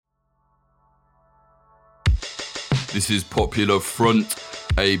This is Popular Front,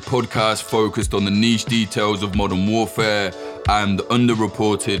 a podcast focused on the niche details of modern warfare and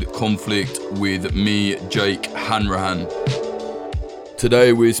underreported conflict with me, Jake Hanrahan.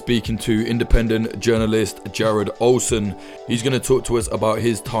 Today we're speaking to independent journalist Jared Olson. He's going to talk to us about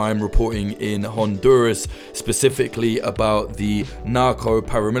his time reporting in Honduras, specifically about the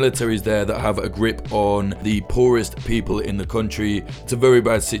Narco-Paramilitaries there that have a grip on the poorest people in the country. It's a very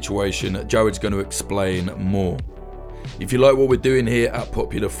bad situation. Jared's going to explain more. If you like what we're doing here at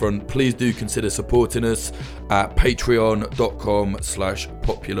Popular Front, please do consider supporting us at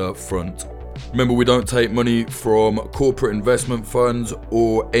patreon.com/popularfront. Remember, we don't take money from corporate investment funds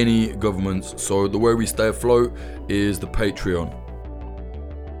or any governments, so the way we stay afloat is the Patreon.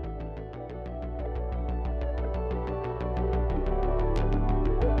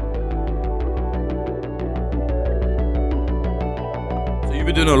 So you've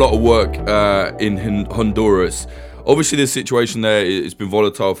been doing a lot of work in Honduras. Obviously, this situation there has been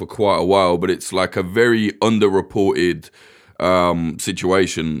volatile for quite a while, but it's like a very underreported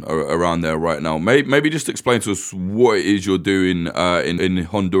situation around there right now. Maybe just explain to us what it is you're doing in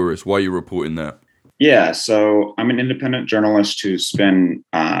Honduras, why you're reporting there. Yeah, so I'm an independent journalist who's been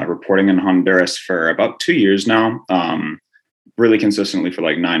reporting in Honduras for about 2 years now, really consistently for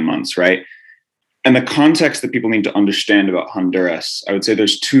like 9 months, right? And the context that people need to understand about Honduras, I would say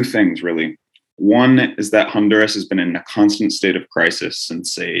there's two things really. One is that Honduras has been in a constant state of crisis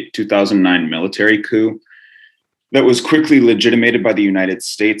since a 2009 military coup that was quickly legitimated by the United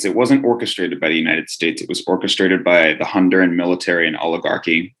States. It wasn't orchestrated by the United States. It was orchestrated by the Honduran military and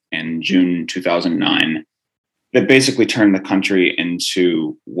oligarchy in June 2009 that basically turned the country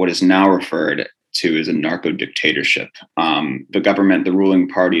into what is now referred to as a narco-dictatorship. The government, the ruling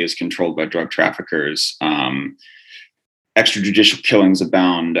party, is controlled by drug traffickers. Extrajudicial killings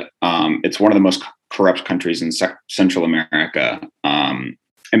abound. It's one of the most corrupt countries in Central America.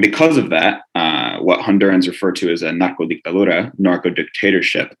 And because of that, what Hondurans refer to as a narco-dictadura,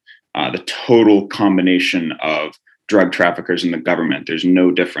 narco-dictatorship, the total combination of drug traffickers and the government, there's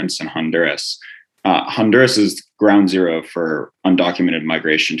no difference in Honduras. Honduras is ground zero for undocumented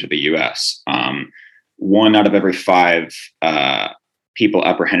migration to the U.S. 1 out of every 5 people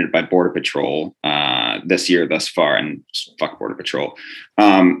apprehended by Border Patrol this year thus far, and fuck Border Patrol,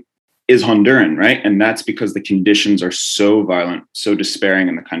 is Honduran, right? And that's because the conditions are so violent, so despairing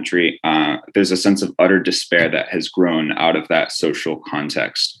in the country. There's a sense of utter despair that has grown out of that social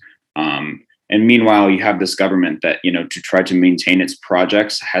context. And meanwhile, you have this government that, to try to maintain its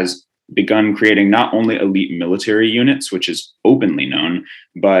projects, has begun creating not only elite military units, which is openly known,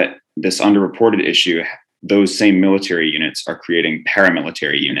 but this underreported issue, those same military units are creating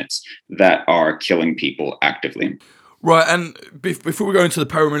paramilitary units that are killing people actively. Right, and before we go into the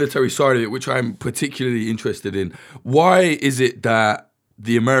paramilitary side of it, which I'm particularly interested in, why is it that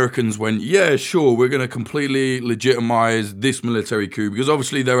the Americans went, yeah, sure, we're going to completely legitimize this military coup? Because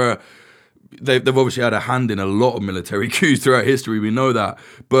obviously they've obviously had a hand in a lot of military coups throughout history, we know that.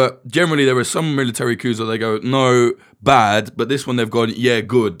 But generally there are some military coups that they go, no, bad, but this one they've gone, yeah,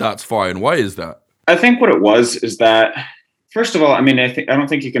 good, that's fine. Why is that? I think what it was is that, first of all, I don't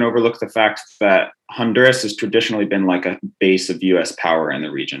think you can overlook the fact that Honduras has traditionally been like a base of U.S. power in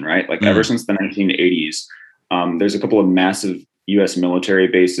the region, right? Like ever since the 1980s, there's a couple of massive U.S. military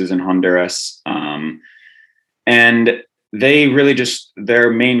bases in Honduras. And they really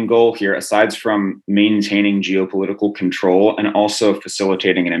their main goal here, aside from maintaining geopolitical control and also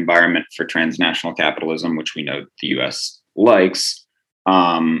facilitating an environment for transnational capitalism, which we know the U.S. likes,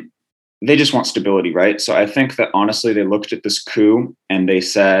 they just want stability, right? So I think that honestly, they looked at this coup and they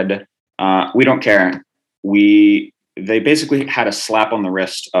said, we don't care. They basically had a slap on the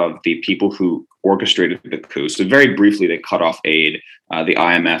wrist of the people who orchestrated the coup. So very briefly, they cut off aid. The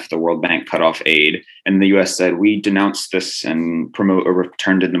IMF, the World Bank cut off aid. And the US said, we denounce this and promote a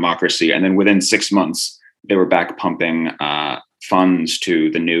return to democracy. And then within 6 months, they were back pumping funds to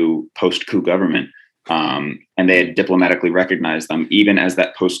the new post-coup government. And they had diplomatically recognized them, even as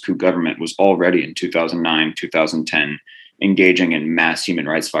that post-coup government was already in 2009, 2010, engaging in mass human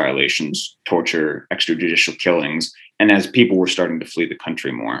rights violations, torture, extrajudicial killings, and as people were starting to flee the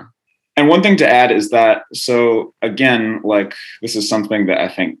country more. And one thing to add is that, so again, like this is something that I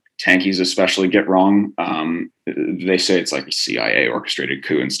think tankies especially get wrong. They say it's like a CIA orchestrated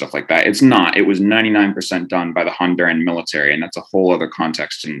coup and stuff like that. It's not. It was 99% done by the Honduran military, and that's a whole other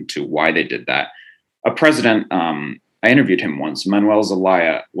context into why they did that. A president, I interviewed him once, Manuel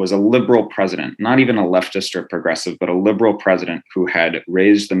Zelaya, was a liberal president, not even a leftist or progressive, but a liberal president who had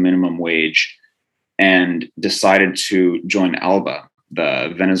raised the minimum wage and decided to join ALBA,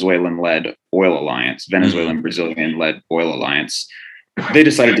 the Venezuelan-led oil alliance, Venezuelan Brazilian led oil alliance. They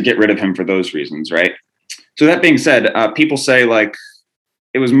decided to get rid of him for those reasons, right? So that being said, people say like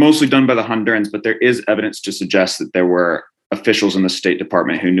it was mostly done by the Hondurans, but there is evidence to suggest that there were officials in the State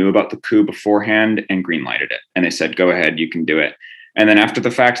Department who knew about the coup beforehand and greenlighted it. And they said, go ahead, you can do it. And then after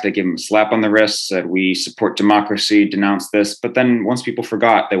the fact, they gave him a slap on the wrist, said, we support democracy, denounced this. But then once people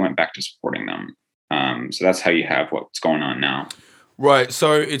forgot, they went back to supporting them. So that's how you have what's going on now. Right.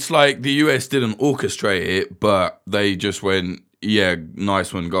 So it's like the US didn't orchestrate it, but they just went, yeah,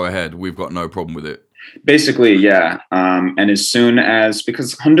 nice one, go ahead. We've got no problem with it. Basically, yeah. And as soon as,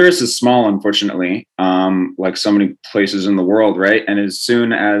 because Honduras is small, unfortunately, like so many places in the world, right? And as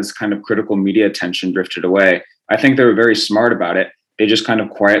soon as kind of critical media attention drifted away, I think they were very smart about it. They just kind of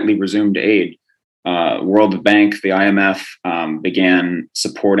quietly resumed aid. World Bank, the IMF, began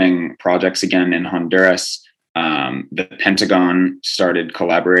supporting projects again in Honduras. The Pentagon started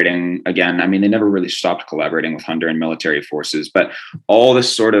collaborating again. I mean, they never really stopped collaborating with Honduran military forces, but all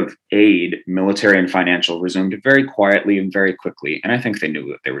this sort of aid, military and financial, resumed very quietly and very quickly. And I think they knew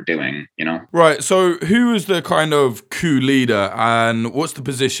what they were doing, you know? Right. So who was the kind of coup leader, and what's the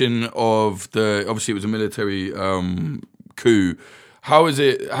position of the, obviously it was a military coup. How is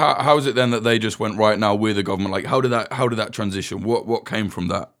it then that they just went, right, now we're the government? Like, how did that transition? What came from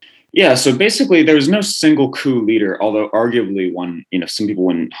that? Yeah, so basically there was no single coup leader, although arguably one, you know, some people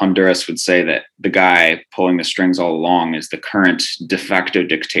in Honduras would say that the guy pulling the strings all along is the current de facto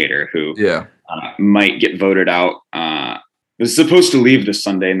dictator who might get voted out. Was supposed to leave this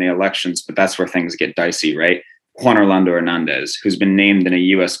Sunday in the elections, but that's where things get dicey, right? Juan Orlando Hernandez, who's been named in a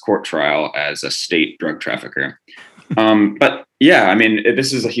U.S. court trial as a state drug trafficker. But yeah, I mean,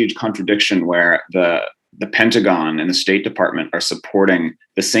 this is a huge contradiction where the Pentagon and the State Department are supporting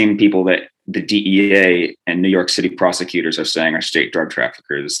the same people that the DEA and New York City prosecutors are saying are state drug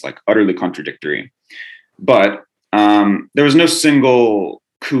traffickers, like utterly contradictory. But there was no single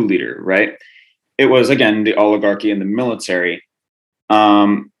coup leader, right? It was, again, the oligarchy and the military.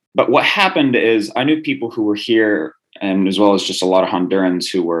 But what happened is I knew people who were here, and as well as just a lot of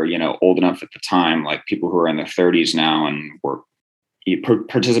Hondurans who were, you know, old enough at the time, like people who are in their 30s now and were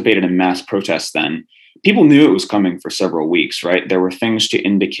participated in mass protests then. People knew it was coming for several weeks, right? There were things to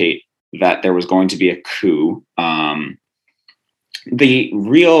indicate that there was going to be a coup.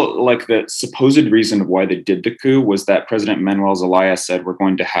 The supposed reason of why they did the coup was that President Manuel Zelaya said we're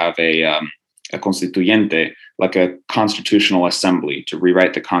going to have a constituyente, like a constitutional assembly to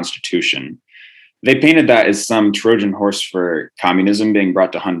rewrite the constitution. They painted that as some Trojan horse for communism being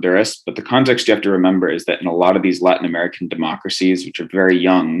brought to Honduras. But the context you have to remember is that in a lot of these Latin American democracies, which are very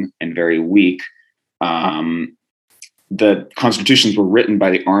young and very weak, the constitutions were written by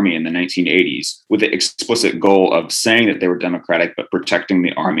the army in the 1980s with the explicit goal of saying that they were democratic, but protecting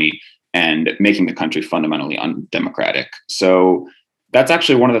the army and making the country fundamentally undemocratic. So that's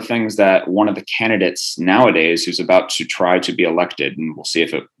actually one of the things that one of the candidates nowadays who's about to try to be elected, and we'll see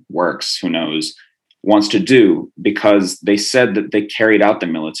if it works, who knows, wants to do, because they said that they carried out the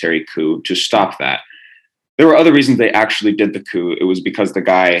military coup to stop that. There were other reasons they actually did the coup. It was because the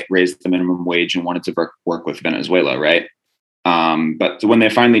guy raised the minimum wage and wanted to work with Venezuela, right? But when they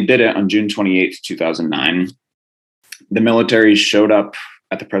finally did it on June 28th, 2009, the military showed up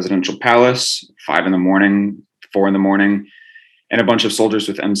at the presidential palace, 5 a.m, 4 a.m, and a bunch of soldiers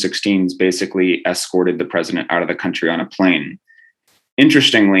with M16s basically escorted the president out of the country on a plane.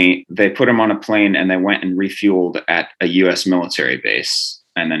 Interestingly, they put him on a plane and they went and refueled at a U.S. military base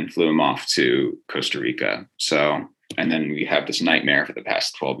and then flew him off to Costa Rica. So, and then we have this nightmare for the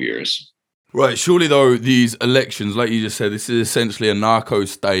past 12 years. Right. Surely, though, these elections, like you just said, this is essentially a narco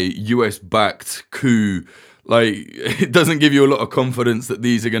state, US-backed coup. Like, it doesn't give you a lot of confidence that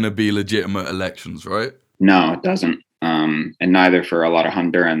these are going to be legitimate elections, right? No, it doesn't. And neither for a lot of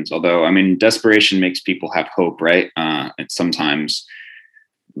Hondurans. Although, I mean, desperation makes people have hope, right? Sometimes.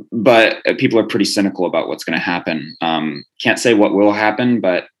 But people are pretty cynical about what's going to happen. Can't say what will happen,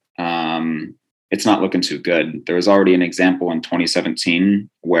 but it's not looking too good. There was already an example in 2017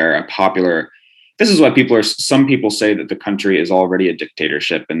 where this is why some people say that the country is already a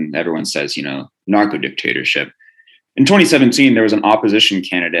dictatorship, and everyone says, you know, narco-dictatorship. In 2017, there was an opposition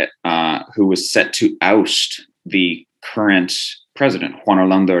candidate who was set to oust the current president, Juan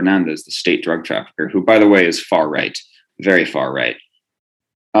Orlando Hernandez, the state drug trafficker, who, by the way, is far right, very far right.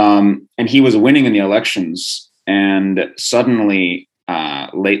 And he was winning in the elections, and suddenly,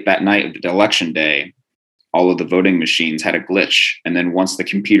 late that night of the election day, all of the voting machines had a glitch. And then once the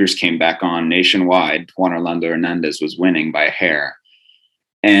computers came back on nationwide, Juan Orlando Hernandez was winning by a hair.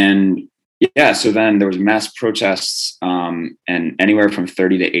 And Yeah, so then there was mass protests, and anywhere from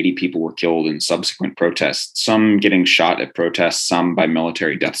 30 to 80 people were killed in subsequent protests, some getting shot at protests, some by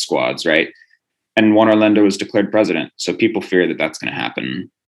military death squads, right? And Juan Orlando was declared president. So people fear that that's going to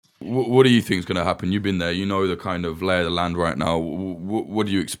happen. What do you think is going to happen? You've been there. You know the kind of lay of the land right now. What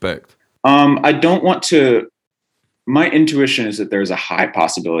do you expect? I don't want to. My intuition is that there's a high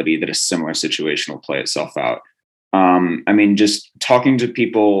possibility that a similar situation will play itself out. I mean, just talking to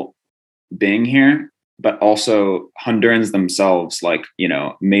people being here, but also Hondurans themselves, like,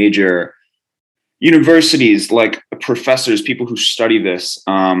 major universities, like professors, people who study this,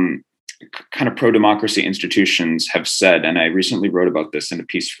 kind of pro-democracy institutions have said, and I recently wrote about this in a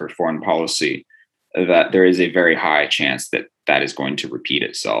piece for Foreign Policy, that there is a very high chance that that is going to repeat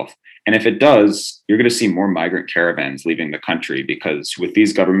itself. And if it does, you're going to see more migrant caravans leaving the country, because with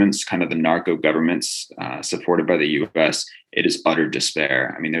these governments, kind of the narco governments supported by the US, it is utter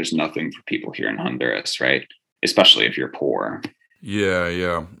despair. I mean, there's nothing for people here in Honduras, right? Especially if you're poor.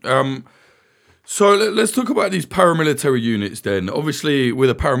 Yeah. So let's talk about these paramilitary units then. Obviously, with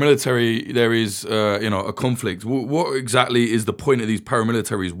a paramilitary, there is, a conflict. What exactly is the point of these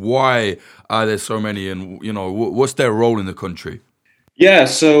paramilitaries? Why are there so many? And, what's their role in the country? Yeah,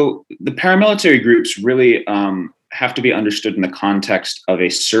 so the paramilitary groups really have to be understood in the context of a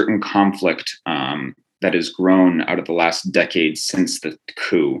certain conflict that has grown out of the last decade since the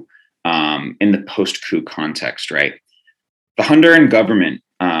coup, in the post-coup context, right? The Honduran government,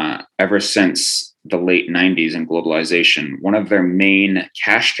 ever since the late 90s and globalization, one of their main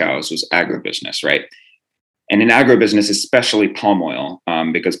cash cows was agribusiness, right? And in agribusiness, especially palm oil,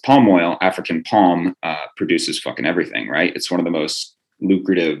 because palm oil, African palm, produces fucking everything, right? It's one of the most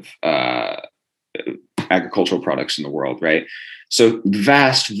lucrative agricultural products in the world, right? So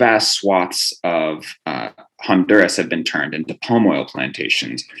vast swaths of Honduras have been turned into palm oil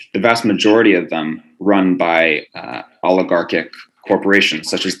plantations. The vast majority of them run by oligarchic corporations,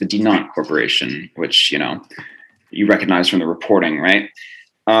 such as the Dinant Corporation, which you recognize from the reporting, right?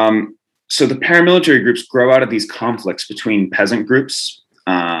 So the paramilitary groups grow out of these conflicts between peasant groups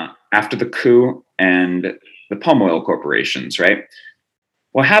after the coup and the palm oil corporations, right?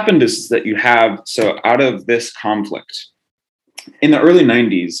 What happened is that out of this conflict, in the early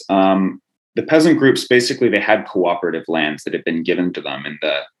 90s, the peasant groups, basically, they had cooperative lands that had been given to them in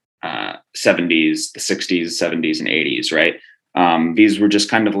the 70s, the 60s, 70s, and 80s, right? These were just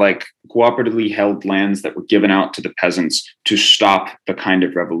kind of like cooperatively held lands that were given out to the peasants to stop the kind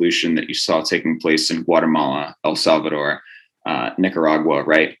of revolution that you saw taking place in Guatemala, El Salvador, Nicaragua,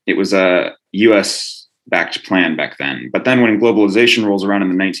 right? It was a US-backed plan back then. But then when globalization rolls around in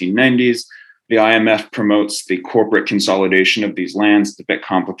the 1990s, the IMF promotes the corporate consolidation of these lands. It's a bit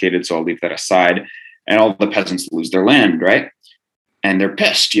complicated, so I'll leave that aside. And all the peasants lose their land, right? And they're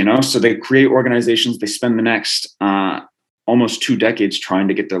pissed, So they create organizations. They spend the next almost 2 decades trying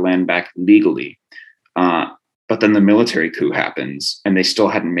to get their land back legally. But then the military coup happens, and they still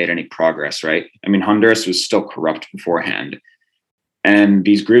hadn't made any progress, right? I mean, Honduras was still corrupt beforehand. And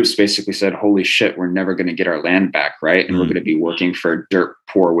these groups basically said, holy shit, we're never going to get our land back, right? And we're going to be working for dirt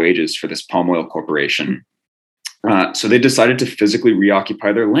poor wages for this palm oil corporation. So they decided to physically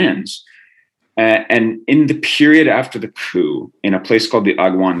reoccupy their lands. And in the period after the coup, in a place called the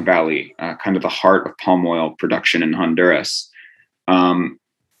Aguan Valley, kind of the heart of palm oil production in Honduras,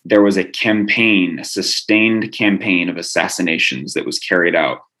 there was a sustained campaign of assassinations that was carried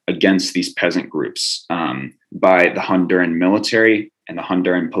out against these peasant groups by the Honduran military and the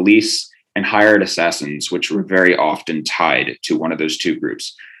Honduran police, and hired assassins, which were very often tied to one of those two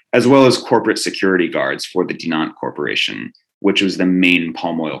groups, as well as corporate security guards for the Dinant Corporation, which was the main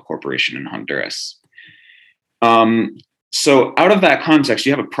palm oil corporation in Honduras. So out of that context,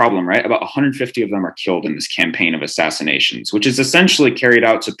 you have a problem, right? About 150 of them are killed in this campaign of assassinations, which is essentially carried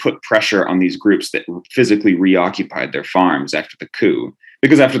out to put pressure on these groups that physically reoccupied their farms after the coup.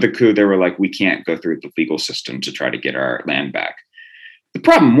 Because after the coup, they were like, we can't go through the legal system to try to get our land back. The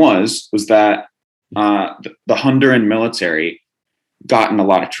problem was that the Honduran military got in a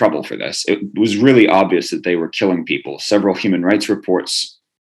lot of trouble for this. It was really obvious that they were killing people. Several human rights reports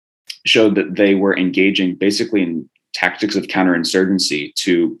showed that they were engaging basically in tactics of counterinsurgency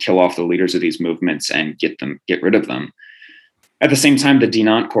to kill off the leaders of these movements and get rid of them. At the same time, the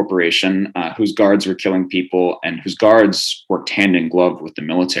Dinant Corporation, whose guards were killing people and whose guards worked hand in glove with the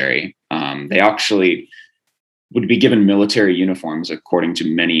military, they actually would be given military uniforms, according to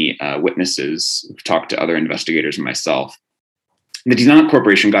many witnesses who've talked to other investigators and myself. The Dinant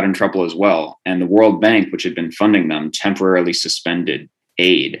Corporation got in trouble as well, and the World Bank, which had been funding them, temporarily suspended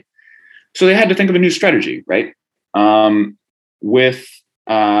aid. So they had to think of a new strategy, right?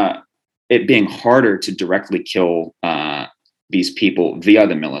 it being harder to directly kill these people via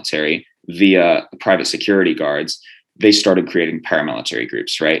the military, via private security guards, they started creating paramilitary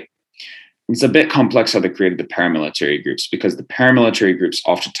groups, right? It's a bit complex how they created the paramilitary groups, because the paramilitary groups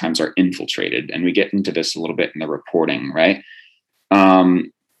oftentimes are infiltrated, and we get into this a little bit in the reporting, right?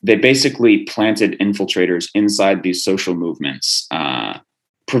 They basically planted infiltrators inside these social movements,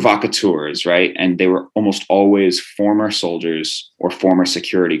 provocateurs, right? And they were almost always former soldiers or former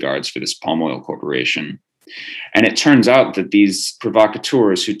security guards for this palm oil corporation. And it turns out that these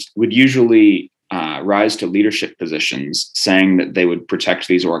provocateurs, who would usually rise to leadership positions, saying that they would protect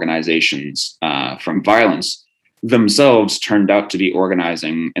these organizations from violence, themselves turned out to be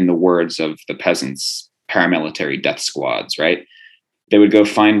organizing, in the words of the peasants, paramilitary death squads, right? They would go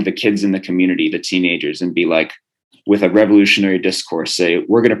find the kids in the community, the teenagers, and be like, with a revolutionary discourse, say,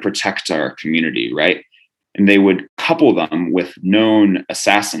 we're going to protect our community, right? And they would couple them with known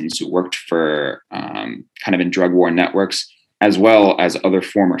assassins who worked for kind of in drug war networks, as well as other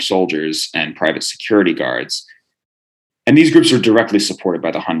former soldiers and private security guards. And these groups were directly supported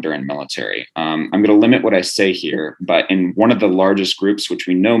by the Honduran military. I'm going to limit what I say here, but in one of the largest groups, which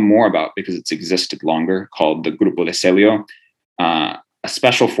we know more about because it's existed longer, called the Grupo de Celio, a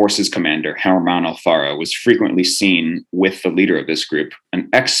special forces commander, Germán Alfaro, was frequently seen with the leader of this group, an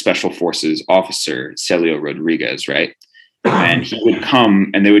ex-special forces officer, Celio Rodriguez, right? And he would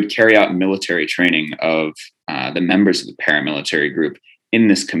come and they would carry out military training of the members of the paramilitary group in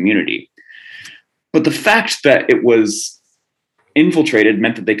this community. But the fact that it was infiltrated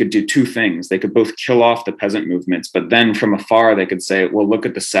meant that they could do two things. They could both kill off the peasant movements, but then from afar, they could say, well, look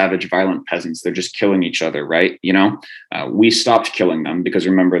at the savage, violent peasants. They're just killing each other, right? You know, we stopped killing them because,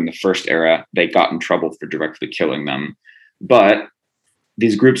 remember, in the first era, they got in trouble for directly killing them. But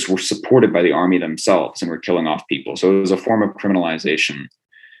these groups were supported by the army themselves and were killing off people. So it was a form of criminalization.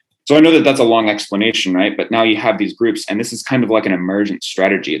 So I know that that's a long explanation, right? But now you have these groups, and this is kind of like an emergent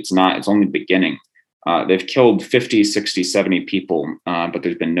strategy. It's only beginning. They've killed 50, 60, 70 people, but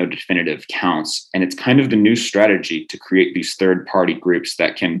there's been no definitive counts. And it's kind of the new strategy to create these third-party groups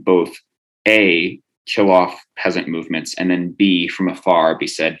that can both, A, kill off peasant movements, and then B, from afar, be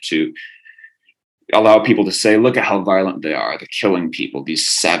said to allow people to say, look at how violent they are. They're killing people, these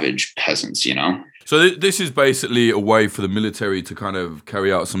savage peasants, you know? So this is basically a way for the military to kind of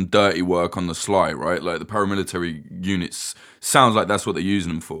carry out some dirty work on the sly, right? Like the paramilitary units, sounds like that's what they're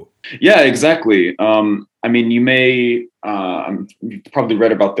using them for. Yeah, exactly. I mean, you've probably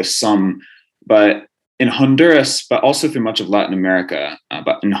read about this some, but in Honduras, but also through much of Latin America,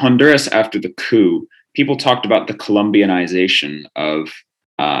 but in Honduras after the coup, people talked about the Colombianization of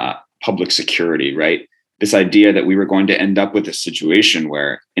public security, right? This idea that we were going to end up with a situation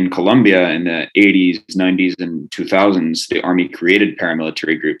where in Colombia in the 80s, 90s, and 2000s, the army created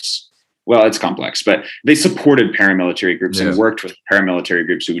paramilitary groups. Well, it's complex, but they supported paramilitary groups and worked with paramilitary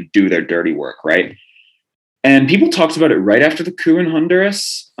groups who would do their dirty work, right? And people talked about it right after the coup in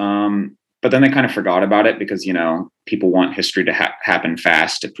Honduras, but then they kind of forgot about it because, you know, people want history to happen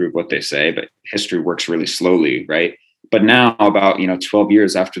fast to prove what they say, but history works really slowly, right? But now, about 12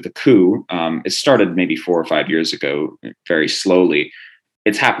 years after the coup, it started maybe 4 or 5 years ago, very slowly.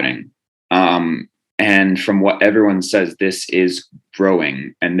 It's happening. And from what everyone says, this is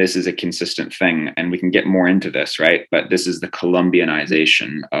growing and this is a consistent thing. And we can get more into this, right? But this is the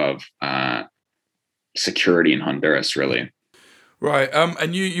Colombianization of security in Honduras, really. Right.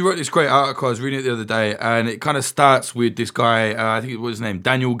 And you wrote this great article. I was reading it the other day, and it kind of starts with this guy, I think it was his name,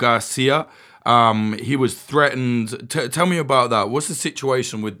 Daniel Garcia. He was threatened. Tell me about that. What's the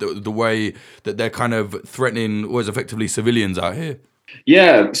situation with the way that they're kind of threatening what is effectively civilians out here?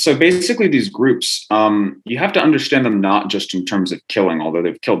 Yeah. So basically these groups, you have to understand them not just in terms of killing, although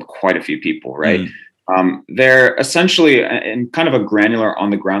they've killed quite a few people, right? They're essentially, in kind of a granular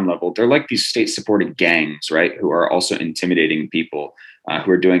on the ground level, they're like these state supported gangs, right? Who are also intimidating people,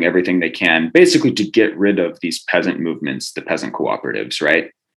 who are doing everything they can basically to get rid of these peasant movements, the peasant cooperatives,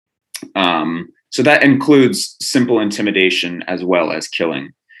 right? So that includes simple intimidation as well as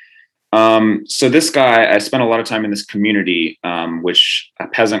killing. So this guy, I spent a lot of time in this community, which a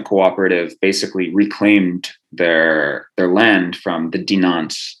peasant cooperative basically reclaimed their land from the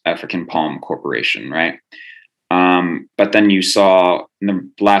Dinant African Palm Corporation, right? But then you saw in the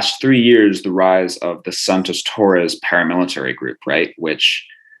last 3 years the rise of the Santos Torres paramilitary group, right? Which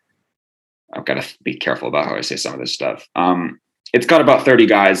I've got to be careful about how I say some of this stuff. It's got about 30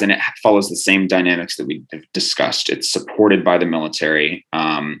 guys and it follows the same dynamics that we have discussed. It's supported by the military.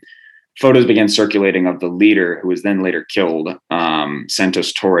 Photos began circulating of the leader, who was then later killed,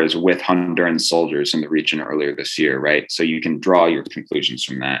 Santos Torres, with Honduran soldiers in the region earlier this year, right? So you can draw your conclusions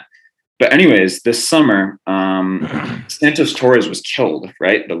from that. But anyways, this summer, Santos Torres was killed,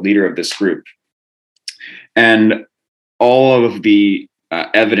 right? The leader of this group. And all of the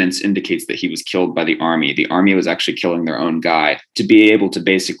evidence indicates that he was killed by the army. The army was actually killing their own guy to be able to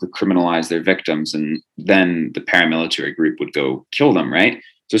basically criminalize their victims. And then the paramilitary group would go kill them, right?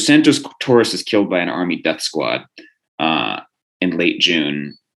 So Santos Torres is killed by an army death squad in late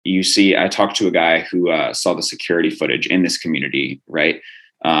June. You see, I talked to a guy who saw the security footage in this community, right?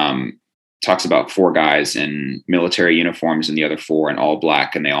 Talks about 4 guys in military uniforms and the other 4 in all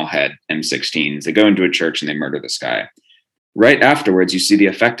black, and they all had M16s. They go into a church and they murder this guy. Right afterwards, you see the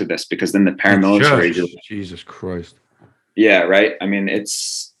effect of this, because then the paramilitary... Jesus Christ. Yeah, right? I mean,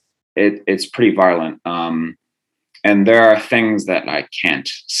 it's pretty violent. And there are things that I can't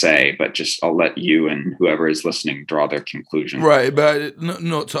say, but just I'll let you and whoever is listening draw their conclusion. Right, but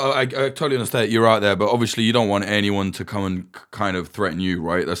I totally understand you're out there, but obviously you don't want anyone to come and kind of threaten you,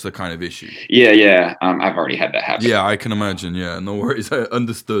 right? That's the kind of issue. Yeah. I've already had that happen. Yeah, I can imagine. Yeah, no worries.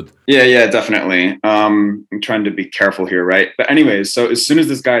 Understood. Yeah, definitely. I'm trying to be careful here, right? But anyways, so as soon as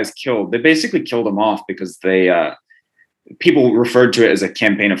this guy is killed, they basically killed him off because people referred to it as a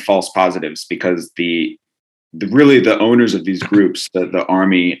campaign of false positives, because the owners of these groups, the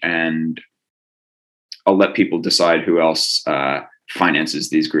army, and I'll let people decide who else finances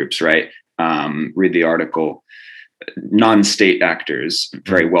these groups, right? Read the article. Non-state actors,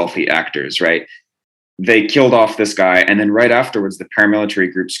 very wealthy actors, right? They killed off this guy, and then right afterwards, the paramilitary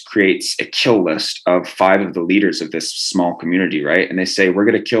groups creates a kill list of 5 of the leaders of this small community, right? And they say, we're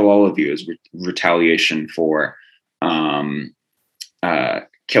going to kill all of you as retaliation for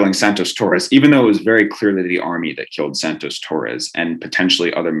killing Santos Torres, even though it was very clearly the army that killed Santos Torres and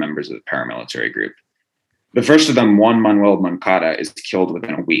potentially other members of the paramilitary group. The first of them, Juan Manuel Moncada, is killed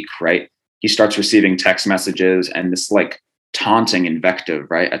within a week, right? He starts receiving text messages and this like taunting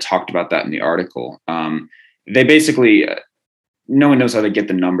invective, right? I talked about that in the article. They basically, no one knows how they get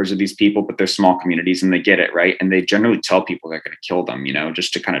the numbers of these people, but they're small communities and they get it, right? And they generally tell people they're going to kill them,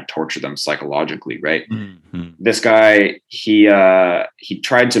 just to kind of torture them psychologically, right? Mm-hmm. This guy, he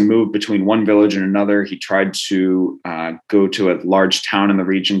tried to move between one village and another. He tried to go to a large town in the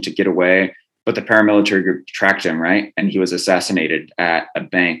region to get away, but the paramilitary group tracked him, right? And he was assassinated at a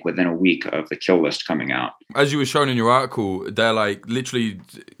bank within a week of the kill list coming out. As you were showing in your article, they're like literally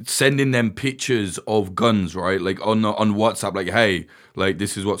sending them pictures of guns, right? Like on WhatsApp, like, hey, like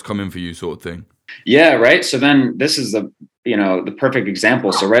this is what's coming for you, sort of thing. Yeah, right. So then this is the perfect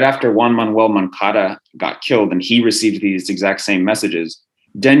example. So right after Juan Manuel Moncada got killed and he received these exact same messages,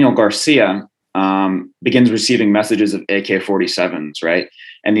 Daniel Garcia begins receiving messages of AK-47s, right?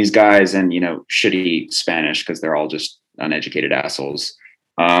 And these guys in, shitty Spanish, because they're all just uneducated assholes.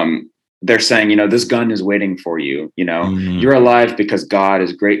 They're saying, this gun is waiting for you. Mm-hmm. You're alive because God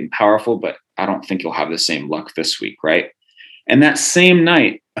is great and powerful, but I don't think you'll have the same luck this week, right? And that same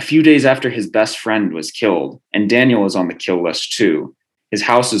night, a few days after his best friend was killed, and Daniel is on the kill list too, his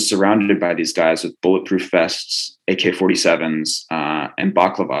house is surrounded by these guys with bulletproof vests, AK-47s, and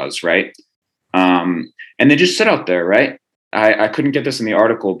baklavas, right? And they just sit out there, right? I couldn't get this in the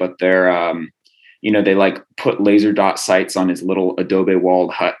article, but they're, they like put laser dot sights on his little adobe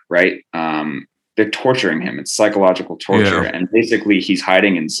walled hut, right? They're torturing him. It's psychological torture. Yeah. And basically he's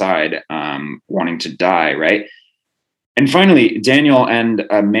hiding inside, wanting to die, right? And finally, Daniel and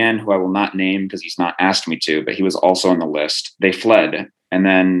a man who I will not name because he's not asked me to, but he was also on the list. They fled. And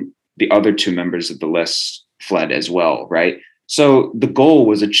then the other 2 members of the list fled as well, right? So the goal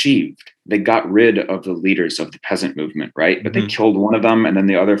was achieved. They got rid of the leaders of the peasant movement, right? But they killed one of them, and then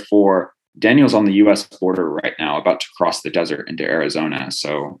the other 4. Daniel's on the U.S. border right now, about to cross the desert into Arizona.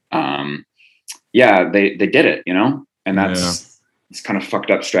 So, they did it, and that's this kind of fucked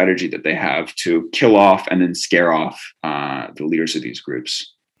up strategy that they have to kill off and then scare off the leaders of these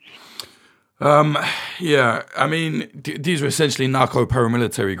groups. I mean, these are essentially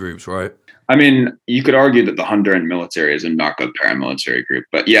narco-paramilitary groups, right? I mean, you could argue that the Honduran military is a narco-paramilitary group,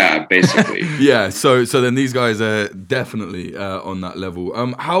 but yeah, basically. Yeah, so then these guys are definitely on that level.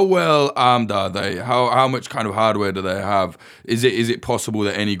 How well armed are they? How much kind of hardware do they have? Is it possible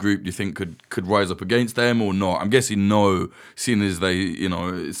that any group you think could rise up against them or not? I'm guessing no, seeing as they,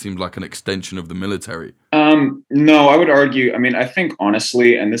 it seems like an extension of the military. No, I would argue. I mean, I think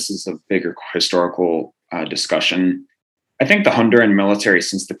honestly, and this is a bigger historical discussion, I think the Honduran military,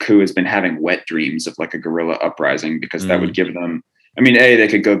 since the coup, has been having wet dreams of like a guerrilla uprising, because that would give them, they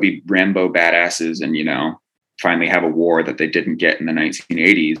could go be Rambo badasses and, finally have a war that they didn't get in the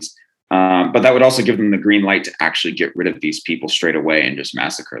 1980s. But that would also give them the green light to actually get rid of these people straight away and just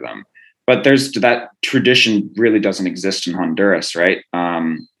massacre them. But that tradition really doesn't exist in Honduras, right?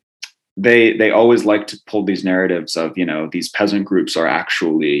 they always like to pull these narratives of, these peasant groups are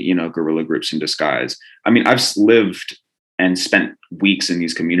actually, guerrilla groups in disguise. I mean, I've lived and spent weeks in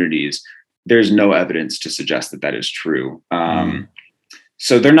these communities. There's no evidence to suggest that that is true.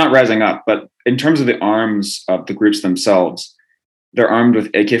 So they're not rising up. But in terms of the arms of the groups themselves, they're armed with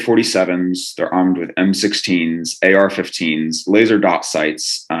AK-47s, they're armed with M16s, AR-15s, laser dot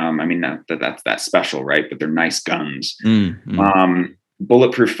sights. I mean, that's special, right? But they're nice guns.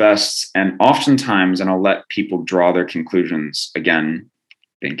 Bulletproof vests, and oftentimes, and I'll let people draw their conclusions, again,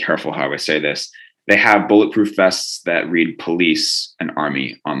 being careful how I say this, they have bulletproof vests that read police and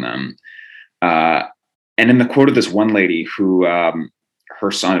army on them. And in the quote of this one lady who, her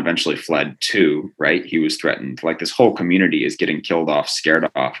son eventually fled too, right? He was threatened. Like, this whole community is getting killed off, scared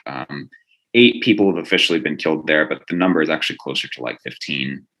off. 8 people have officially been killed there, but the number is actually closer to like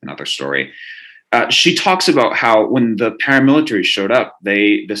 15. Another story. She talks about how when the paramilitaries showed up,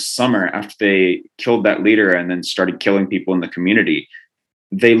 this summer, after they killed that leader and then started killing people in the community,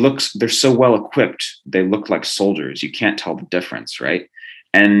 they're so well equipped. They look like soldiers. You can't tell the difference, right?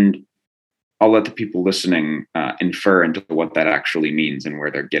 And I'll let the people listening infer into what that actually means and where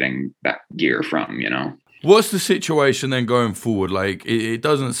they're getting that gear from, What's the situation then going forward? Like, it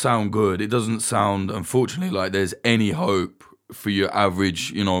doesn't sound good. It doesn't sound, unfortunately, like there's any hope for your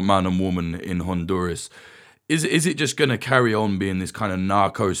average, man and woman in Honduras. Is it just going to carry on being this kind of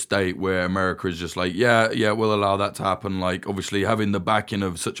narco state where America is just like, yeah, we'll allow that to happen? Like, obviously, having the backing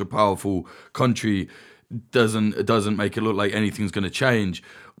of such a powerful country doesn't make it look like anything's going to change.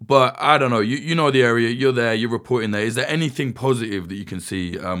 But I don't know. You know the area. You're there. You're reporting there. Is there anything positive that you can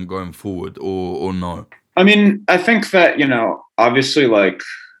see going forward, or no? I mean, I think that obviously, like,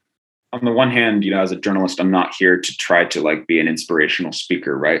 on the one hand, as a journalist, I'm not here to try to like be an inspirational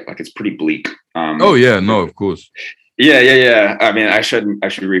speaker, right? Like, it's pretty bleak. Oh yeah, no, of course. Yeah. I mean, I should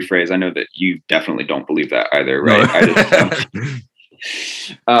rephrase. I know that you definitely don't believe that either, right?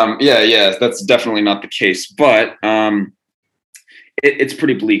 No. Yeah, that's definitely not the case. But it's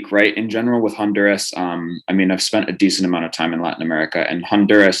pretty bleak, right? In general, with Honduras, I mean, I've spent a decent amount of time in Latin America, and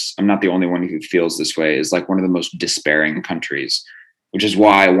Honduras, I'm not the only one who feels this way, is like one of the most despairing countries, which is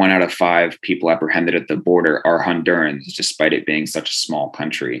why 1 out of 5 people apprehended at the border are Hondurans, despite it being such a small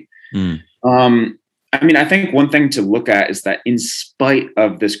country. I mean, I think one thing to look at is that in spite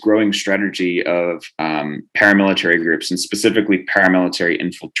of this growing strategy of paramilitary groups, and specifically paramilitary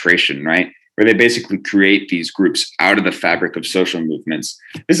infiltration, right, where they basically create these groups out of the fabric of social movements.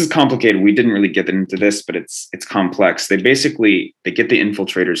 This is complicated. We didn't really get into this, but it's complex. They get the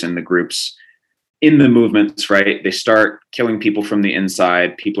infiltrators in the groups, in the movements, right? They start killing people from the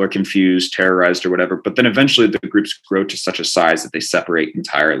inside. People are confused, terrorized, or whatever. But then eventually the groups grow to such a size that they separate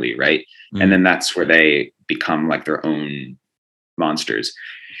entirely, right? And then that's where they become like their own monsters.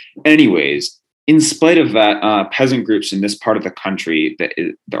 Anyways, in spite of that, peasant groups in this part of the country that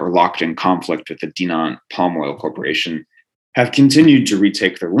are locked in conflict with the Dinant Palm Oil Corporation have continued to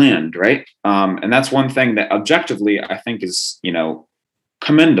retake their land, right? And that's one thing that objectively I think is,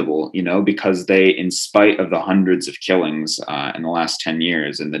 commendable, because they, in spite of the hundreds of killings in the last 10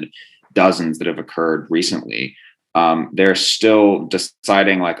 years and the dozens that have occurred recently, they're still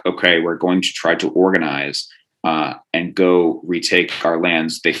deciding like, okay, we're going to try to organize and go retake our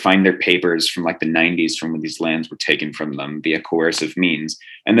lands. They find their papers from like the 90s from when these lands were taken from them via coercive means.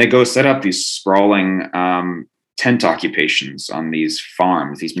 And they go set up these sprawling tent occupations on these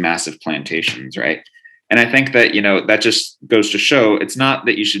farms, these massive plantations, right? And I think that, that just goes to show it's not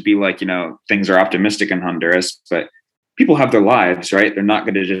that you should be like, things are optimistic in Honduras, but people have their lives, right? They're not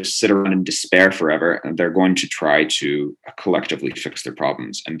going to just sit around in despair forever. And they're going to try to collectively fix their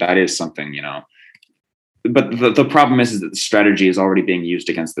problems. And that is something, but the problem is that the strategy is already being used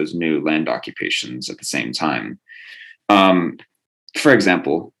against those new land occupations at the same time. For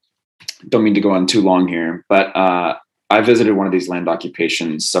example, don't mean to go on too long here, but I visited one of these land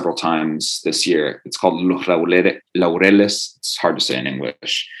occupations several times this year. It's called Los Laureles. It's hard to say in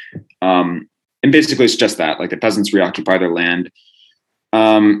English. And basically it's just that, like the peasants reoccupy their land.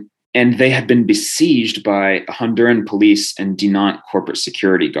 And they have been besieged by Honduran police and Dinant corporate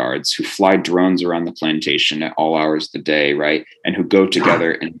security guards who fly drones around the plantation at all hours of the day, right? And who go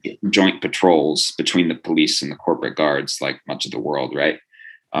together in joint patrols between the police and the corporate guards, like much of the world, right?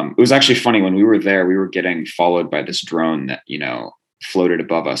 It was actually funny when we were there, we were getting followed by this drone that, floated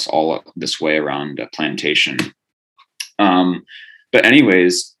above us all this way around a plantation. But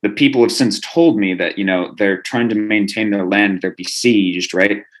anyways, the people have since told me that, they're trying to maintain their land, they're besieged,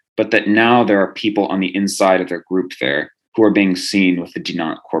 right? But that now there are people on the inside of their group there who are being seen with the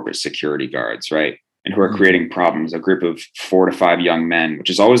Dinant corporate security guards, right? and who are creating problems. A group of 4 to 5 young men, which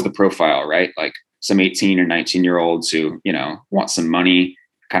is always the profile, right? Like some 18 or 19-year-olds who, want some money,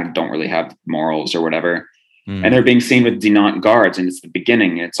 kind of don't really have morals or whatever. And they're being seen with denouement guards, and it's the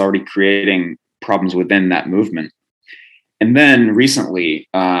beginning. It's already creating problems within that movement. And then recently,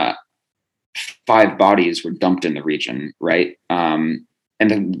 5 bodies were dumped in the region, right? And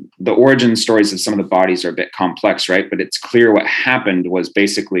the origin stories of some of the bodies are a bit complex, right? But it's clear what happened was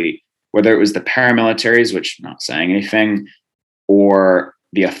basically, whether it was the paramilitaries, which I'm not saying anything, or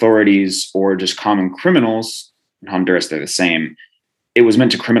the authorities, or just common criminals, in Honduras, they're the same. It was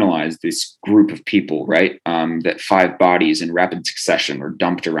meant to criminalize this group of people, right? That 5 bodies in rapid succession were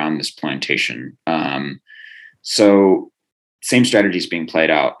dumped around this plantation. So same strategy is being played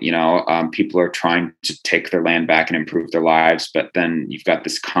out. People are trying to take their land back and improve their lives, but then you've got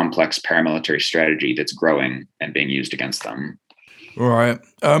this complex paramilitary strategy that's growing and being used against them. Right.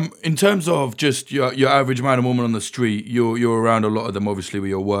 In terms of just your average man and woman on the street, you're around a lot of them, obviously, with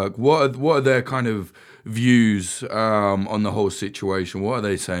your work. What are their kind of views on the whole situation? What are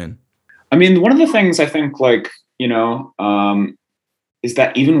they saying? I mean, one of the things I think, is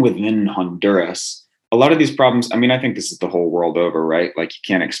that even within Honduras, a lot of these problems, I mean, I think this is the whole world over, right? Like, you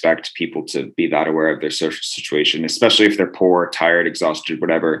can't expect people to be that aware of their social situation, especially if they're poor, tired, exhausted,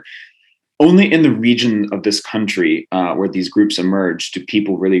 whatever. Only in the region of this country where these groups emerge do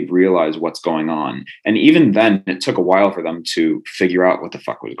people really realize what's going on. And even then, it took a while for them to figure out what the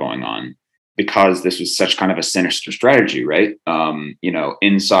fuck was going on, because this was such kind of a sinister strategy, right?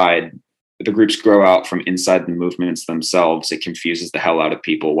 Inside, the groups grow out from inside the movements themselves. It confuses the hell out of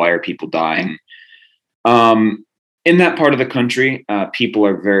people. Why are people dying? In that part of the country, people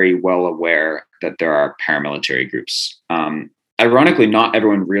are very well aware that there are paramilitary groups. Ironically, not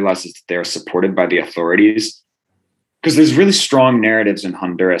everyone realizes that they're supported by the authorities, because there's really strong narratives in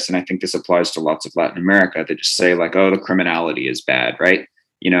Honduras, and I think this applies to lots of Latin America, that just say like, oh, the criminality is bad, right?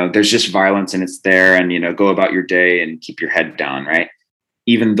 There's just violence and it's there, and, go about your day and keep your head down, right?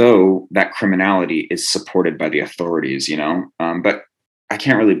 Even though that criminality is supported by the authorities, but I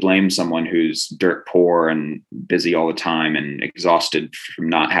can't really blame someone who's dirt poor and busy all the time and exhausted from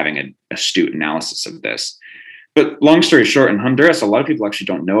not having an astute analysis of this. But long story short, in Honduras, a lot of people actually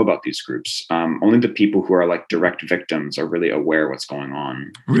don't know about these groups. Only the people who are like direct victims are really aware what's going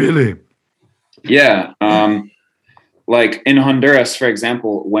on. Really? Yeah. Like in Honduras, for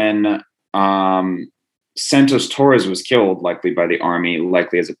example, when Santos Torres was killed, likely by the army,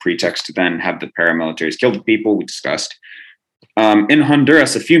 likely as a pretext to then have the paramilitaries kill the people we discussed. In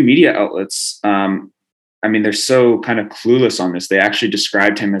Honduras, a few media outlets, they're so kind of clueless on this. They actually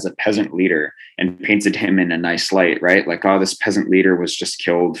described him as a peasant leader and painted him in a nice light, right? Like, oh, this peasant leader was just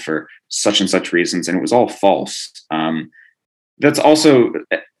killed for such and such reasons. And it was all false. That's also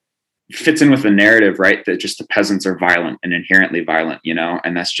fits in with the narrative, right? That just the peasants are violent and inherently violent,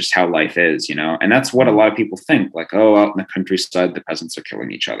 and that's just how life is, and that's what a lot of people think, like, oh, out in the countryside, the peasants are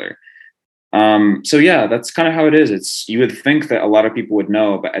killing each other. So yeah, that's kind of how it is. You would think that a lot of people would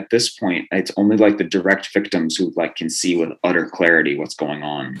know, but at this point, it's only like the direct victims who can see with utter clarity what's going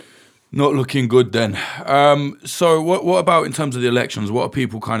on. Not looking good then. So what about in terms of the elections? What are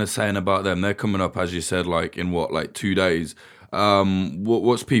people kind of saying about them? They're coming up, as you said, in 2 days.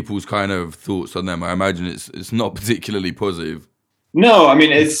 What's people's kind of thoughts on them? I imagine it's not particularly positive. No, I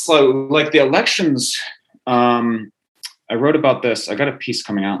mean, it's like the elections. I wrote about this. I got a piece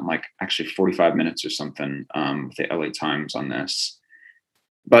coming out in actually 45 minutes or something with the LA Times on this.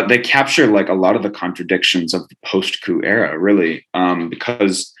 But they capture a lot of the contradictions of the post-coup era, really,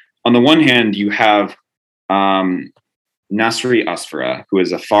 because on the one hand, you have Nasri Asfara, who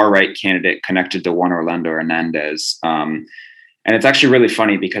is a far-right candidate connected to Juan Orlando Hernandez. And it's actually really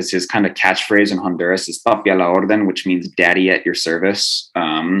funny because his kind of catchphrase in Honduras is "Papi a la orden," which means "daddy at your service."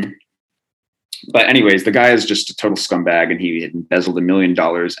 But anyways, the guy is just a total scumbag, and he had embezzled $1 million.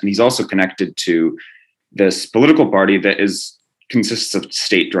 And he's also connected to this political party that consists of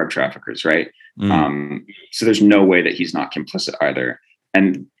state drug traffickers, right? So there's no way that he's not complicit either.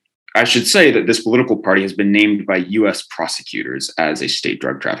 And I should say that this political party has been named by U.S. prosecutors as a state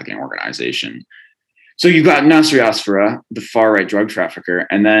drug trafficking organization. So you got Nasri Asfara, the far-right drug trafficker,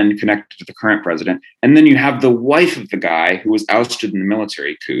 and then connected to the current president. And then you have the wife of the guy who was ousted in the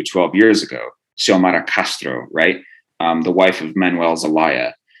military coup 12 years ago, Xiomara Castro, right? The wife of Manuel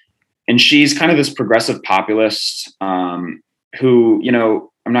Zelaya. And she's kind of this progressive populist who,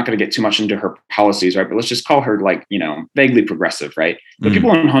 I'm not going to get too much into her policies, right? But let's just call her vaguely progressive, right? But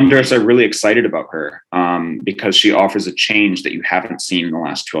people in Honduras are really excited about her because she offers a change that you haven't seen in the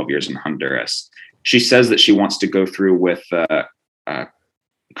last 12 years in Honduras. She says that she wants to go through with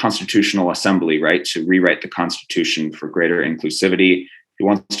constitutional assembly, right, to rewrite the constitution for greater inclusivity. He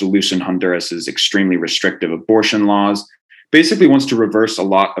wants to loosen Honduras's extremely restrictive abortion laws. Basically wants to reverse a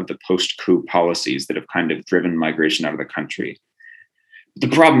lot of the post-coup policies that have kind of driven migration out of the country. The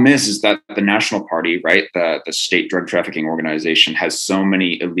problem is that the National Party, right, the state drug trafficking organization, has so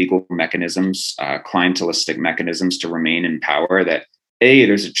many illegal mechanisms, clientelistic mechanisms to remain in power that,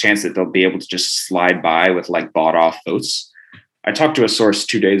 there's a chance that they'll be able to just slide by with like bought off votes. I talked to a source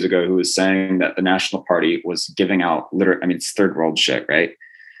 2 days ago who was saying that the National Party was giving out it's third world shit, right?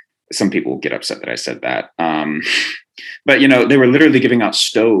 Some people get upset that I said that. But, they were literally giving out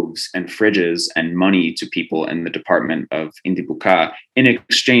stoves and fridges and money to people in the department of Indibuca in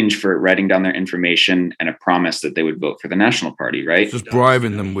exchange for writing down their information and a promise that they would vote for the National Party, right? Just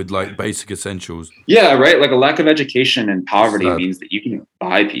bribing them with like basic essentials. Yeah, right. Like a lack of education and poverty means that you can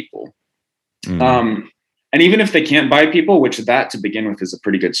buy people. And even if they can't buy people, which that to begin with is a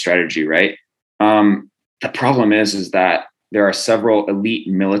pretty good strategy, right? The problem is that there are several elite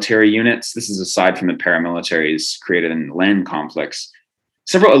military units. This is aside from the paramilitaries created in the land conflicts.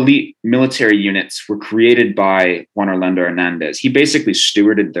 Several elite military units were created by Juan Orlando Hernandez. He basically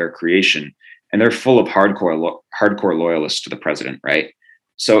stewarded their creation, and they're full of hardcore loyalists to the president, right?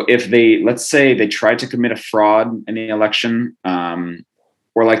 So if let's say they tried to commit a fraud in the election,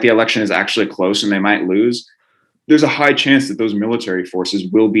 or like the election is actually close and they might lose, there's a high chance that those military forces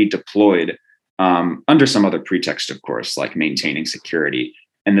will be deployed under some other pretext, of course, like maintaining security,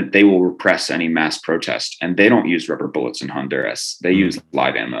 and that they will repress any mass protest. And they don't use rubber bullets in Honduras. They use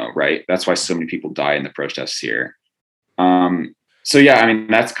live ammo, right? That's why so many people die in the protests here. So yeah,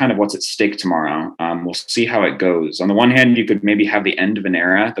 that's kind of what's at stake tomorrow. We'll see how it goes. On the one hand, you could maybe have the end of an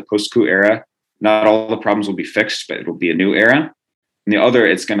era, the post-coup era. Not all the problems will be fixed, but it will be a new era. And the other,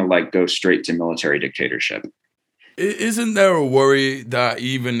 it's going to like go straight to military dictatorship. Isn't there a worry that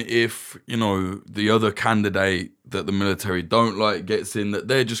even if, the other candidate that the military don't like gets in, that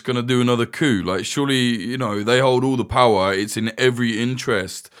they're just going to do another coup? Like, surely, they hold all the power. It's in every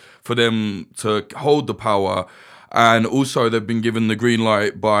interest for them to hold the power. And also they've been given the green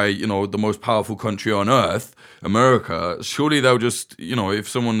light by, the most powerful country on earth, America. Surely they'll just, if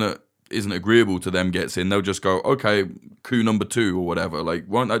someone that isn't agreeable to them gets in, they'll just go, okay, coup number 2 or whatever. Like,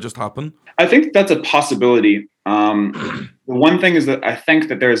 won't that just happen? I think that's a possibility. The one thing is that I think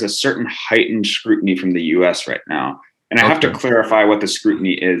that there is a certain heightened scrutiny from the U.S. right now. And I have to clarify what the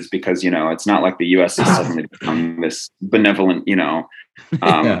scrutiny is, because, it's not like the U.S. has suddenly become this benevolent,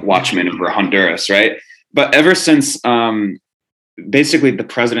 watchman over Honduras, right? But ever since basically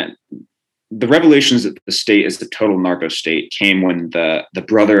the revelations that the state is the total narco state came when the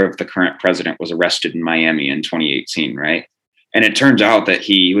brother of the current president was arrested in Miami in 2018, right? And it turns out that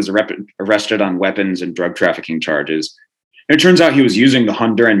he was arrested on weapons and drug trafficking charges. And it turns out he was using the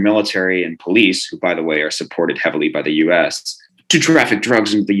Honduran military and police, who, by the way, are supported heavily by the U.S., to traffic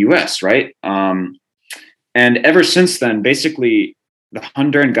drugs into the U.S., right? And ever since then, basically, the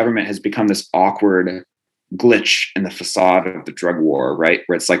Honduran government has become this awkward glitch in the facade of the drug war, right?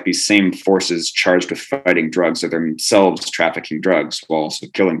 Where it's like these same forces charged with fighting drugs are themselves trafficking drugs while also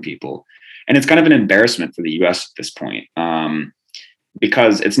killing people. And it's kind of an embarrassment for the U.S. at this point,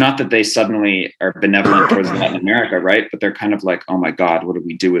 because it's not that they suddenly are benevolent towards Latin America, right? But they're kind of like, oh my God, what do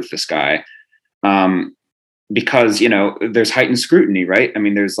we do with this guy? Because, there's heightened scrutiny, right?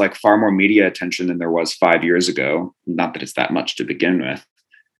 There's like far more media attention than there was 5 years ago. Not that it's that much to begin with.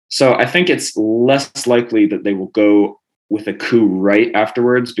 So I think it's less likely that they will go with a coup right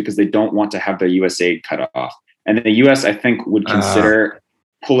afterwards, because they don't want to have their U.S. aid cut off. And the U.S., I think, would consider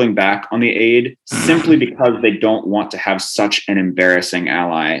pulling back on the aid simply because they don't want to have such an embarrassing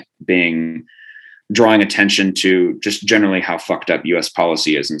ally drawing attention to just generally how fucked up U.S.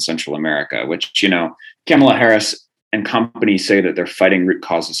 policy is in Central America, which, Kamala Harris and company say that they're fighting root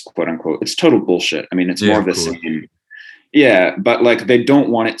causes, quote unquote. It's total bullshit. It's more of the same. Yeah, but like they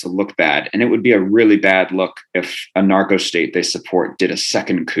don't want it to look bad. And it would be a really bad look if a narco state they support did a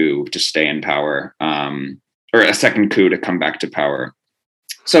second coup to stay in power, or a second coup to come back to power.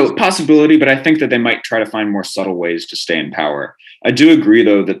 So possibility, but I think that they might try to find more subtle ways to stay in power. I do agree,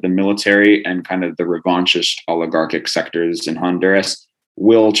 though, that the military and kind of the revanchist oligarchic sectors in Honduras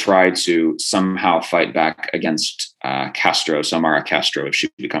will try to somehow fight back against Xiomara Castro, if she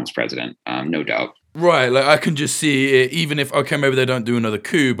becomes president, no doubt. Right, like I can just see it, even if, okay, maybe they don't do another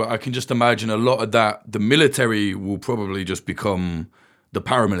coup, but I can just imagine a lot of that, the military will probably just become the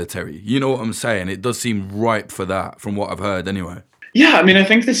paramilitary. You know what I'm saying? It does seem ripe for that, from what I've heard anyway. Yeah, I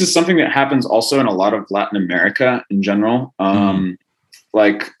think this is something that happens also in a lot of Latin America in general.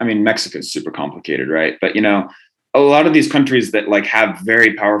 Mexico is super complicated, right? But, a lot of these countries that like have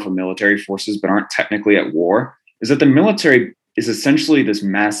very powerful military forces but aren't technically at war is that the military is essentially this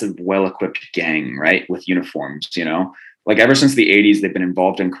massive, well-equipped gang, right, with uniforms. Like ever since the 80s, they've been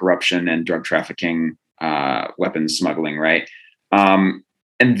involved in corruption and drug trafficking, weapons smuggling, right? And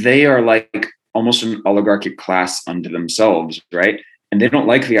they are like almost an oligarchic class unto themselves, right? And they don't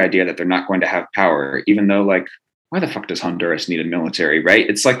like the idea that they're not going to have power, even though, like, why the fuck does Honduras need a military, right?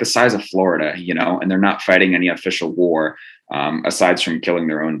 It's like the size of Florida, and they're not fighting any official war, aside from killing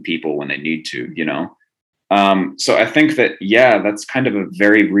their own people when they need to, So I think that, that's kind of a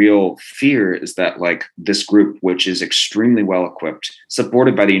very real fear, is that like this group, which is extremely well equipped,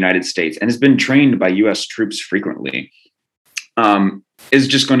 supported by the United States, and has been trained by US troops frequently, is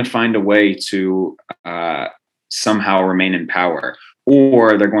just going to find a way to somehow remain in power.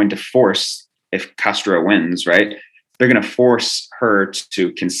 Or they're going to force, if Castro wins, right, they're going to force her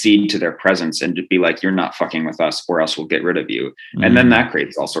to concede to their presence and to be like, you're not fucking with us or else we'll get rid of you. And then that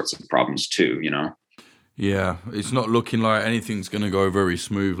creates all sorts of problems too, Yeah, it's not looking like anything's going to go very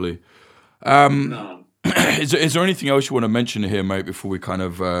smoothly. No. Is there anything else you want to mention here, mate, before we kind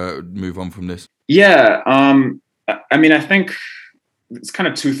of move on from this? Yeah, I mean, I think it's kind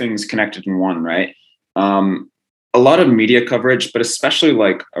of two things connected in one, right? A lot of media coverage, but especially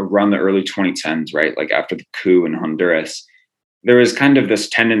like around the early 2010s, right? Like after the coup in Honduras, there was kind of this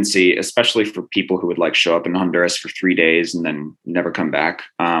tendency, especially for people who would like show up in Honduras for 3 days and then never come back,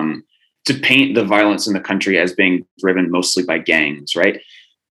 to paint the violence in the country as being driven mostly by gangs, right?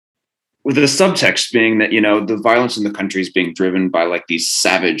 With the subtext being that, the violence in the country is being driven by like these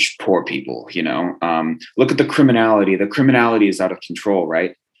savage poor people, look at the criminality. The criminality is out of control,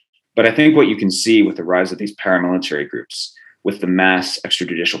 right? But I think what you can see with the rise of these paramilitary groups, with the mass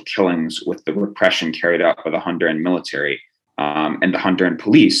extrajudicial killings, with the repression carried out by the Honduran military and the Honduran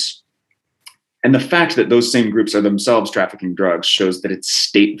police, and the fact that those same groups are themselves trafficking drugs, shows that it's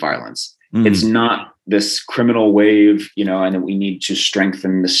state violence. It's not this criminal wave, and that we need to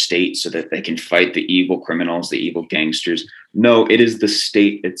strengthen the state so that they can fight the evil criminals, the evil gangsters. No, it is the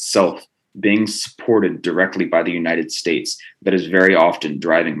state itself being supported directly by the United States that is very often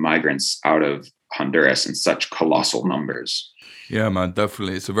driving migrants out of Honduras in such colossal numbers. Yeah, man,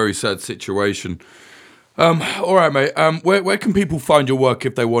 definitely. It's a very sad situation. All right, mate. Where can people find your work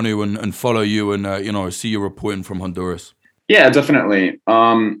if they want to and follow you and, see your reporting from Honduras? Yeah, definitely.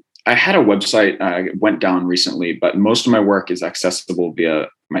 I had a website went down recently, but most of my work is accessible via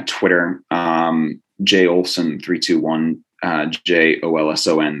my Twitter, JOlson321.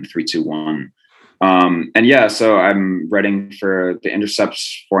 JOLSON 321. So I'm writing for The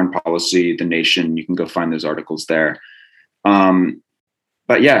Intercept's Foreign Policy, The Nation. You can go find those articles there. So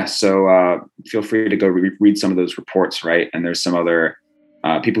feel free to go read some of those reports, right? And there's some other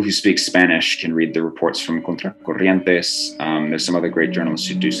people who speak Spanish can read the reports from Contracorrientes. There's some other great journalists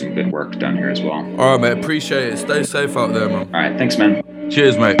who do some good work down here as well. All right, mate. Appreciate it. Stay safe out there, man. All right. Thanks, man.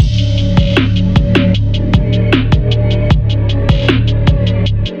 Cheers, mate.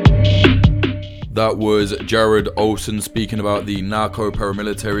 That was Jared Olson speaking about the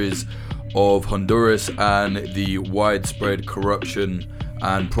Narco-Paramilitaries of Honduras and the widespread corruption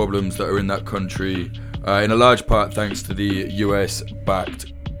and problems that are in that country, in a large part thanks to the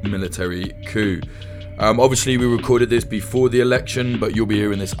US-backed military coup. Obviously, we recorded this before the election, but you'll be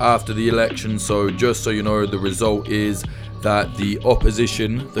hearing this after the election. So just so you know, the result is that the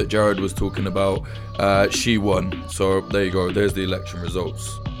opposition that Jared was talking about, she won. So there you go. There's the election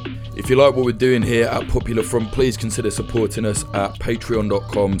results. If you like what we're doing here at Popular Front, please consider supporting us at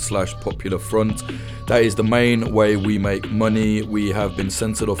patreon.com/popularfront. That is the main way we make money. We have been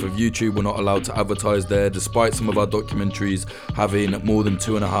censored off of YouTube. We're not allowed to advertise there, despite some of our documentaries having more than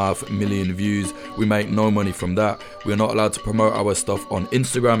 2.5 million views. We make no money from that. We're not allowed to promote our stuff on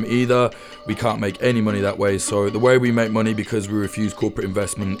Instagram either. We can't make any money that way. So the way we make money, because we refuse corporate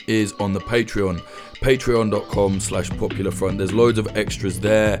investment, is on the Patreon. Patreon.com/popularfront. There's loads of extras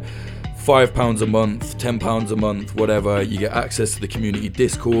there. £5 a month, £10 a month, whatever. You get access to the community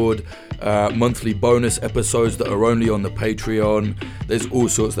Discord, monthly bonus episodes that are only on the Patreon. There's all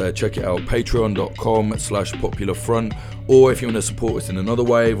sorts there. Check it out. Patreon.com/popularfront. Or if you want to support us in another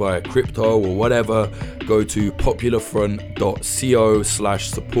way via crypto or whatever, go to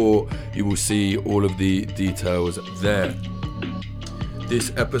popularfront.co/support. You will see all of the details there.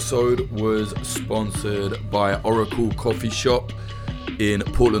 This episode was sponsored by Oracle Coffee Shop. in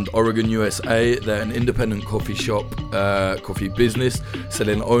Portland, Oregon, USA. They're an independent coffee shop, coffee business,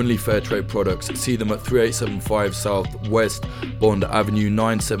 selling only fair trade products. See them at 3875 South West Bond Avenue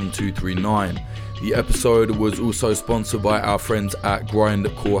 97239. The episode was also sponsored by our friends at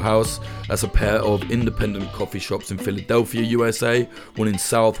Grindcore House. That's a pair of independent coffee shops in Philadelphia, USA, one in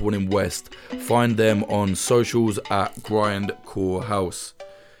South, one in West. Find them on socials at Grindcore House.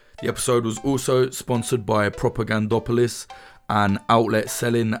 The episode was also sponsored by Propagandopolis, an outlet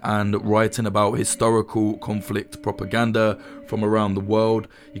selling and writing about historical conflict propaganda from around the world.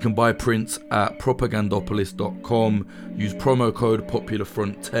 You can buy prints at propagandopolis.com. Use promo code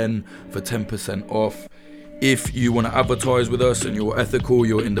POPULARFRONT10 for 10% off. If you want to advertise with us and you're ethical,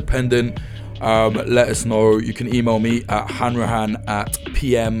 you're independent, let us know. You can email me at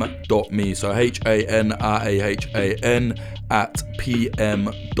hanrahan@pm.me. So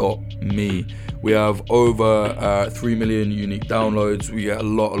hanrahan@pm.me. We have over 3 million unique downloads. We get a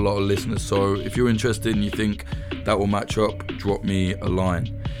lot of listeners. So if you're interested and you think that will match up, drop me a line.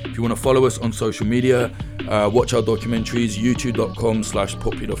 If you want to follow us on social media, watch our documentaries,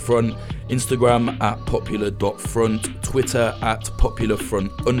 youtube.com/popularfront, Instagram @popular.front, Twitter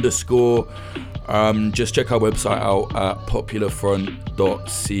 @popularfront_. Just check our website out at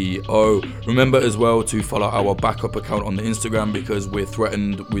popularfront.co. Remember as well to follow our backup account on the Instagram, because we're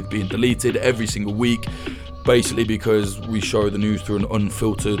threatened with being deleted every single week, basically because we show the news through an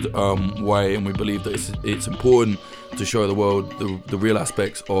unfiltered way, and we believe that it's important to show the world the real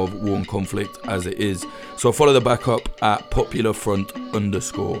aspects of war and conflict as it is. So follow the backup at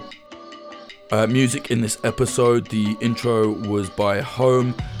popularfront_. Music in this episode: the intro was by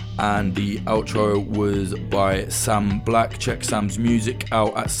Home and the outro was by Sam Black. Check Sam's music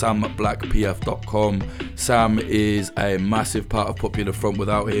out at samblackpf.com. Sam is a massive part of Popular Front.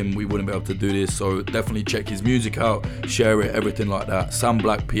 Without him, we wouldn't be able to do this, so definitely check his music out, share it, everything like that.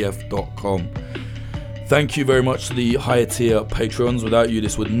 samblackpf.com. Thank you very much to the higher tier patrons. Without you,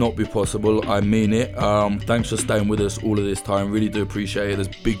 this would not be possible. I mean it. Thanks for staying with us all of this time. Really do appreciate it. There's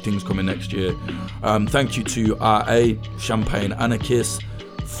big things coming next year. Thank you to RA, Champagne Anarchist,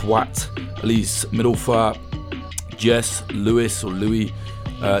 Thwat, Elise Middlefart, Jess, Lewis or Louis,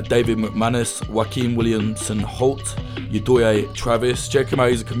 David McManus, Joaquin Williamson Holt, Yudoye Travis. Check him out,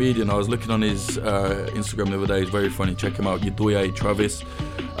 he's a comedian. I was looking on his Instagram the other day, he's very funny. Check him out, Yudoye Travis.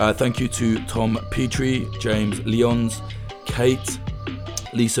 Thank you to Tom Petrie, James Leons, Kate,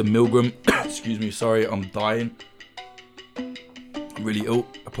 Lisa Milgram. Excuse me, sorry, I'm dying. I'm really ill,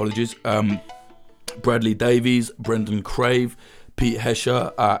 apologies. Bradley Davies, Brendan Crave, Pete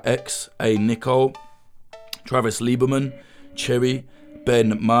Hesher, X, A. Nicole, Travis Lieberman, Cherry,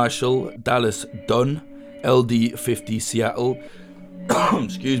 Ben Marshall, Dallas Dunn, LD50 Seattle,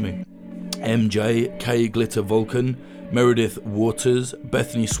 excuse me, MJ, K. Glitter Vulcan, Meredith Waters,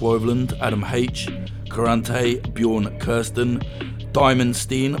 Bethany Swoveland, Adam H, Karante, Bjorn Kirsten, Diamond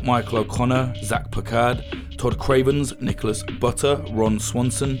Steen, Michael O'Connor, Zach Packard, Todd Cravens, Nicholas Butter, Ron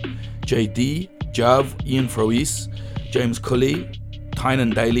Swanson, JD, Jav, Ian Frois, James Cully,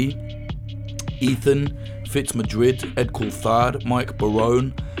 Tynan Daly, Ethan, Fitz Madrid, Ed Coulthard, Mike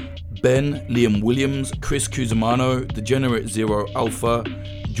Barone, Ben, Liam Williams, Chris Cusimano, Degenerate Zero Alpha,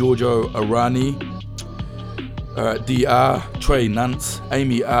 Giorgio Arani, DR, Trey Nance,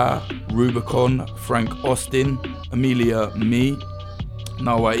 Amy R, Rubicon, Frank Austin, Amelia Me,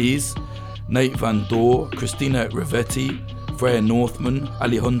 Nawaiz, Nate Van Dor, Christina Rivetti, Freya Northman,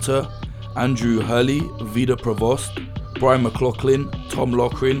 Ali Hunter, Andrew Hurley, Vida Provost, Brian McLaughlin, Tom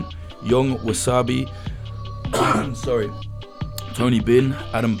Lochrin, Young Wasabi, Tony Bin,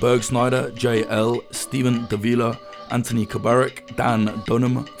 Adam Bergsnyder, JL, Stephen Davila, Anthony Kabarek, Dan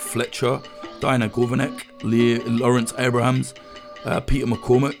Dunham, Fletcher, Diana Gorvanek, Lawrence Abrahams, Peter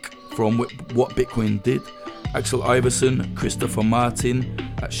McCormick from What Bitcoin Did, Axel Iverson, Christopher Martin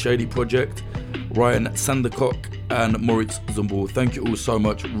at Shady Project, Ryan Sandercock, and Moritz Zumbul. Thank you all so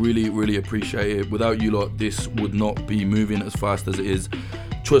much. Really appreciate it. Without you lot, this would not be moving as fast as it is.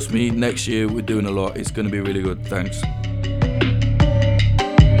 Trust me, next year we're doing a lot. It's going to be really good. Thanks.